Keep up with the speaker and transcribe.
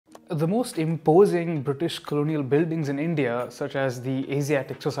The most imposing British colonial buildings in India, such as the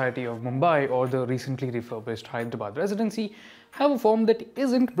Asiatic Society of Mumbai or the recently refurbished Hyderabad Residency, have a form that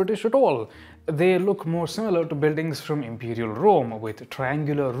isn't British at all. They look more similar to buildings from Imperial Rome, with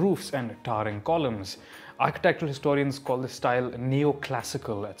triangular roofs and towering columns. Architectural historians call this style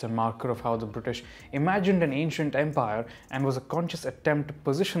neoclassical. It's a marker of how the British imagined an ancient empire and was a conscious attempt to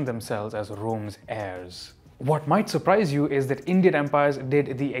position themselves as Rome's heirs. What might surprise you is that Indian empires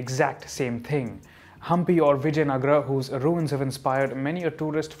did the exact same thing. Hampi or Vijayanagara, whose ruins have inspired many a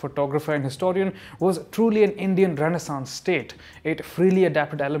tourist, photographer and historian, was truly an Indian Renaissance state. It freely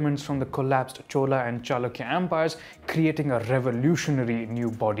adapted elements from the collapsed Chola and Chalukya empires, creating a revolutionary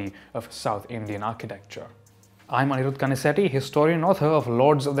new body of South Indian architecture. I'm Anirudh Kanisetti, historian and author of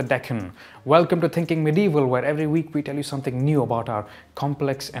Lords of the Deccan. Welcome to Thinking Medieval, where every week we tell you something new about our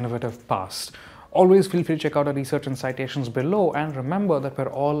complex, innovative past. Always feel free to check out our research and citations below, and remember that we're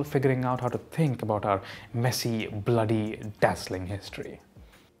all figuring out how to think about our messy, bloody, dazzling history.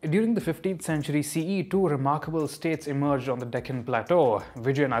 During the 15th century CE, two remarkable states emerged on the Deccan Plateau,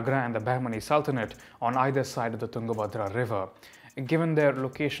 Vijayanagara and the Bahmani Sultanate, on either side of the Tungabhadra River. Given their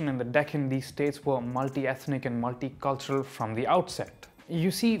location in the Deccan, these states were multi-ethnic and multicultural from the outset. You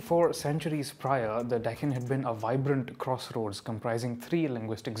see, for centuries prior, the Deccan had been a vibrant crossroads comprising three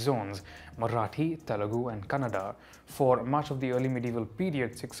linguistic zones, Marathi, Telugu and Kannada. For much of the early medieval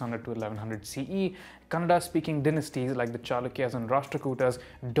period, 600 to 1100 CE, Kannada-speaking dynasties like the Chalukyas and Rashtrakutas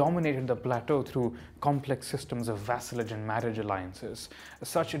dominated the plateau through complex systems of vassalage and marriage alliances.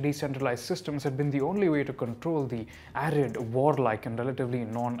 Such decentralized systems had been the only way to control the arid, warlike and relatively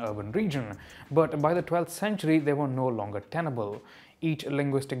non-urban region, but by the 12th century they were no longer tenable. Each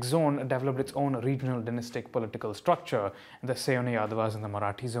linguistic zone developed its own regional dynastic political structure, the Sayona Yadavas in the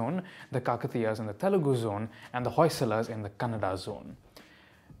Marathi zone, the Kakatiyas in the Telugu zone, and the Hoysalas in the Kannada zone.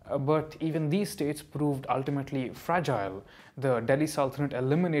 But even these states proved ultimately fragile. The Delhi Sultanate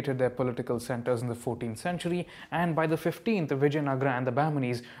eliminated their political centers in the 14th century, and by the 15th, Vijayanagara and the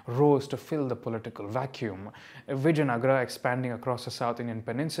Bahmanis rose to fill the political vacuum. Vijayanagara, expanding across the South Indian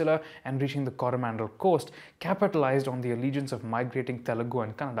peninsula and reaching the Coromandel coast, capitalized on the allegiance of migrating Telugu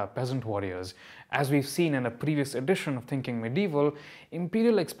and Kannada peasant warriors. As we've seen in a previous edition of Thinking Medieval,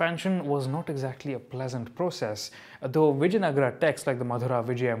 imperial expansion was not exactly a pleasant process. Though Vijayanagara texts like the Madhura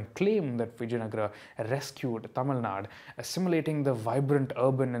Vijayam claim that Vijayanagara rescued Tamil Nadu, assimilating the vibrant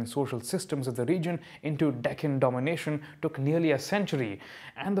urban and social systems of the region into Deccan domination took nearly a century,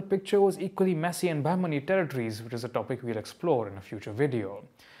 and the picture was equally messy in Bahmani territories, which is a topic we'll explore in a future video.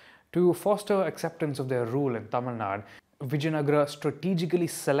 To foster acceptance of their rule in Tamil Nadu, Vijayanagara strategically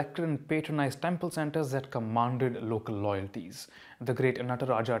selected and patronized temple centers that commanded local loyalties. The great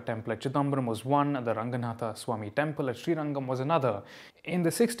Nataraja temple at Chidambaram was one, the Ranganatha Swami temple at Srirangam was another. In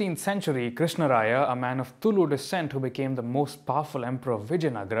the 16th century, Krishnaraya, a man of Tulu descent who became the most powerful emperor of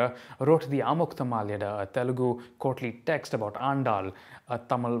Vijayanagara, wrote the Amukta-Malyada, a Telugu courtly text about Andal, a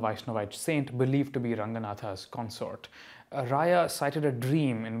Tamil Vaishnavite saint believed to be Ranganatha's consort. Raya cited a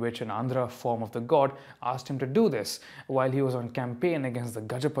dream in which an Andhra form of the god asked him to do this while he was on campaign against the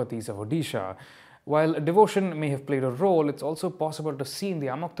Gajapatis of Odisha. While devotion may have played a role, it's also possible to see in the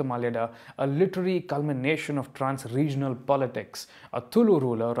Amukta-Malyada a literary culmination of trans-regional politics, a Tulu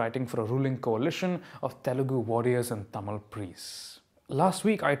ruler writing for a ruling coalition of Telugu warriors and Tamil priests. Last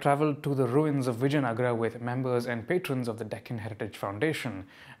week, I travelled to the ruins of Vijayanagara with members and patrons of the Deccan Heritage Foundation.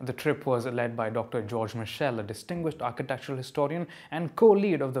 The trip was led by Dr. George Michell, a distinguished architectural historian and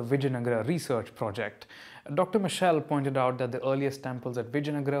co-lead of the Vijayanagara Research Project. Dr. Michell pointed out that the earliest temples at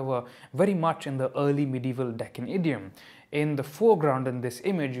Vijayanagara were very much in the early medieval Deccan idiom. In the foreground in this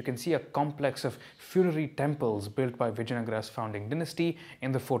image, you can see a complex of funerary temples built by Vijayanagara's founding dynasty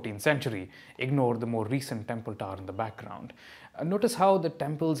in the 14th century. Ignore the more recent temple tower in the background. Notice how the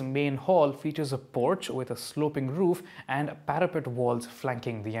temple's main hall features a porch with a sloping roof and parapet walls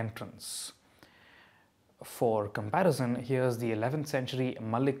flanking the entrance. For comparison, here's the 11th century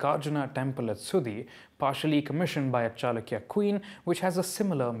Mallikarjuna temple at Sudhi, partially commissioned by a Chalukya queen, which has a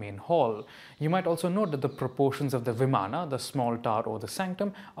similar main hall. You might also note that the proportions of the Vimana, the small tower or the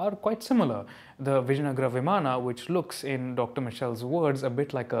sanctum, are quite similar. The Vijayanagara Vimana, which looks, in Dr. Michell's words, a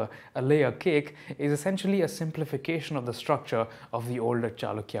bit like a layer cake, is essentially a simplification of the structure of the older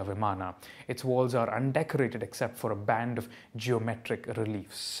Chalukya Vimana. Its walls are undecorated except for a band of geometric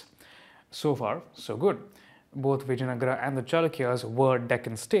reliefs. So far, so good. Both Vijayanagara and the Chalukyas were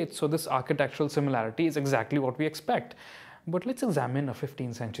Deccan states, so this architectural similarity is exactly what we expect. But let's examine a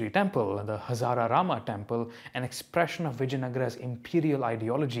 15th century temple, the Hazara Rama temple, an expression of Vijayanagara's imperial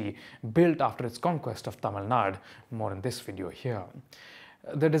ideology built after its conquest of Tamil Nadu. More in this video here.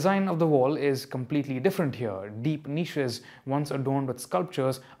 The design of the wall is completely different here. Deep niches, once adorned with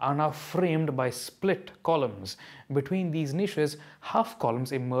sculptures, are now framed by split columns. Between these niches, half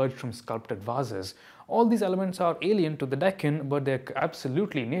columns emerge from sculpted vases. All these elements are alien to the Deccan, but they're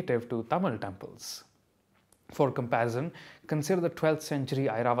absolutely native to Tamil temples. For comparison, consider the 12th century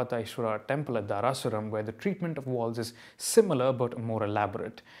Airavateshwara temple at Dharasuram, where the treatment of walls is similar but more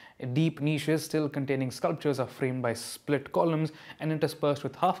elaborate. Deep niches still containing sculptures are framed by split columns and interspersed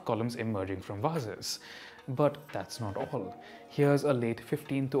with half columns emerging from vases. But that's not all. Here's a late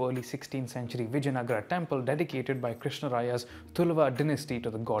 15th to early 16th century Vijayanagara temple dedicated by Krishnaraya's Tuluva dynasty to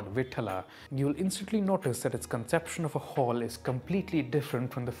the god Vithala. You'll instantly notice that its conception of a hall is completely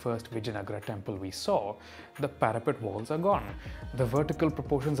different from the first Vijayanagara temple we saw. The parapet walls are gone. The vertical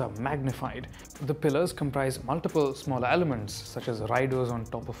proportions are magnified. The pillars comprise multiple smaller elements, such as riders on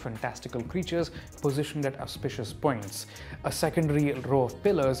top of fantastical creatures positioned at auspicious points. A secondary row of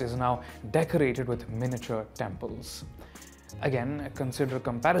pillars is now decorated with miniature temples. Again, consider a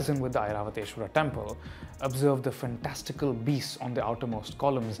comparison with the Airavateshwara temple. Observe the fantastical beasts on the outermost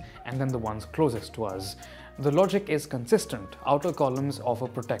columns and then the ones closest to us. The logic is consistent. Outer columns offer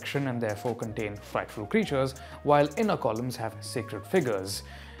protection and therefore contain frightful creatures, while inner columns have sacred figures.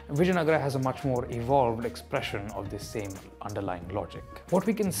 Vijayanagara has a much more evolved expression of this same underlying logic. What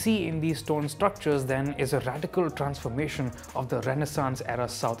we can see in these stone structures then is a radical transformation of the Renaissance-era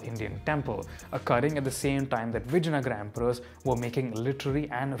South Indian temple, occurring at the same time that Vijayanagara emperors were making literary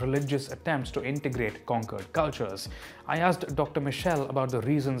and religious attempts to integrate conquered cultures. I asked Dr. Michell about the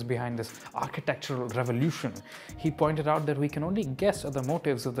reasons behind this architectural revolution. He pointed out that we can only guess at the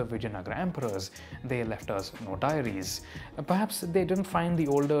motives of the Vijayanagara emperors. They left us no diaries. Perhaps they didn't find the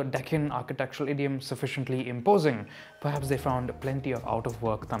older Deccan architectural idiom sufficiently imposing. Perhaps they found plenty of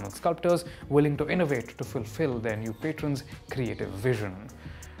out-of-work Tamil sculptors willing to innovate to fulfill their new patron's creative vision.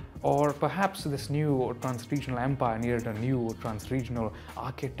 Or perhaps this new trans-regional empire needed a new trans-regional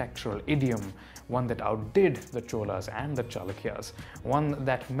architectural idiom, one that outdid the Cholas and the Chalukyas, one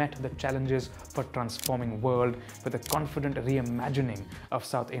that met the challenges of a transforming world with a confident reimagining of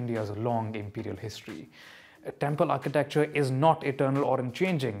South India's long imperial history. Temple architecture is not eternal or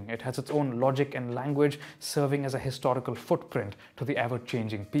unchanging. It has its own logic and language, serving as a historical footprint to the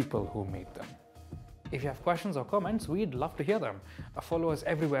ever-changing people who made them. If you have questions or comments, we'd love to hear them. Follow us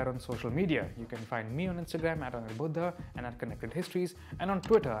everywhere on social media. You can find me on Instagram at Anirudh and at Connected Histories, and on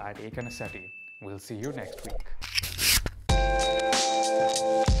Twitter at Kanisetti. We'll see you next week.